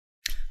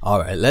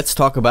Alright, let's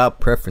talk about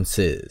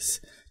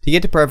preferences. To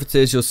get to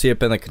preferences, you'll see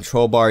up in the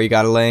control bar you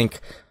got a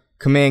link.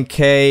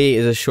 Command+K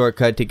is a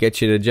shortcut to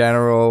get you to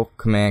general.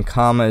 Command-,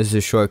 is a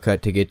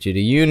shortcut to get you to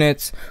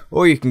units.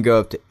 Or you can go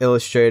up to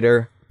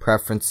Illustrator,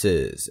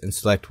 preferences, and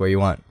select where you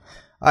want.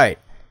 Alright,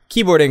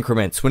 keyboard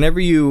increments. Whenever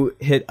you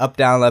hit up,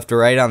 down, left, or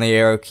right on the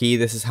arrow key,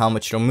 this is how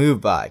much it'll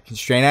move by.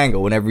 Constrain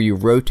angle. Whenever you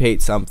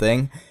rotate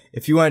something,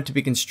 if you want it to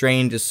be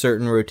constrained to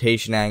certain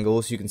rotation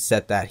angles, you can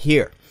set that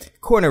here.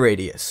 Corner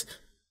radius.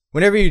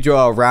 Whenever you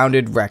draw a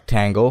rounded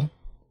rectangle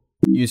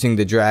using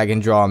the drag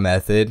and draw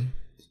method,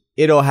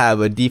 it'll have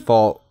a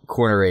default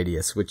corner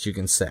radius, which you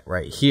can set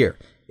right here.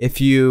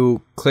 If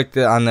you click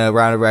on the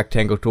rounded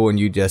rectangle tool and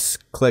you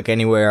just click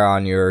anywhere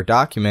on your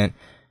document,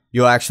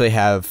 you'll actually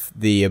have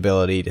the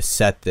ability to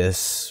set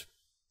this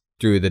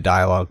through the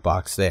dialog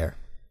box there.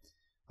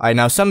 Alright,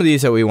 now some of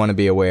these that we want to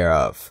be aware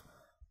of.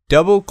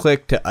 Double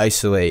click to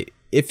isolate.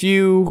 If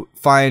you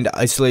find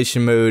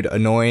isolation mode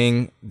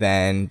annoying,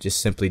 then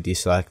just simply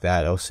deselect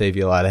that. It'll save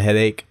you a lot of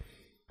headache.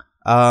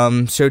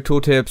 Show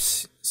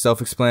tooltips,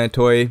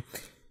 self-explanatory.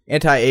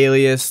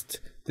 Anti-alias.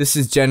 This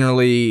is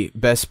generally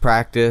best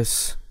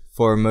practice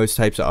for most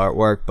types of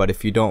artwork, but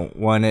if you don't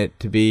want it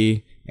to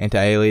be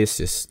anti-alias,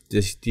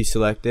 just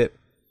deselect it.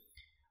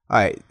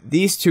 Alright,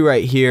 these two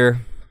right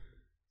here,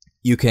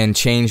 you can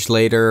change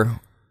later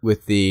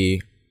with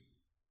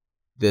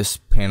this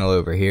panel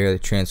over here, the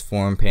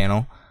transform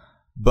panel.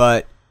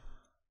 But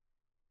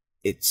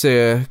it's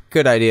a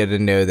good idea to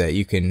know that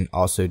you can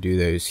also do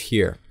those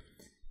here.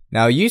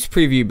 Now, use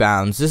preview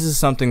bounds. This is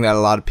something that a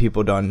lot of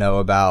people don't know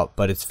about,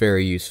 but it's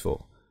very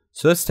useful.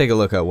 So let's take a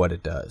look at what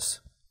it does.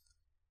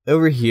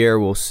 Over here,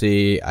 we'll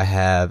see I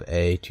have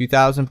a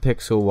 2000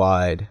 pixel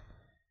wide,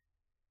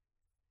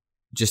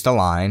 just a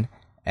line,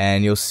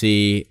 and you'll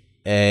see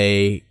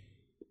a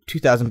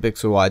 2000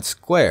 pixel wide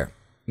square.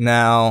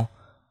 Now,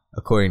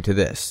 according to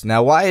this.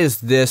 Now, why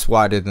is this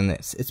wider than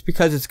this? It's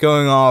because it's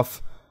going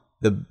off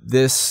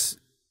this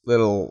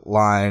little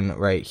line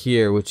right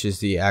here, which is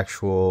the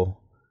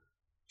actual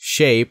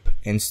shape,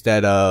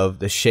 instead of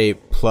the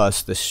shape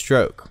plus the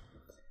stroke.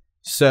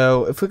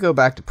 So if we go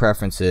back to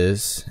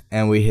preferences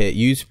and we hit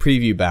use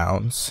preview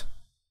bounds,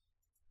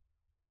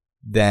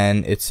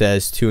 then it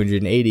says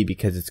 280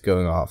 because it's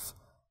going off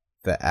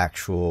the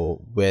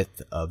actual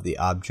width of the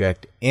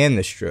object and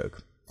the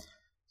stroke.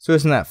 So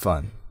isn't that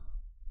fun?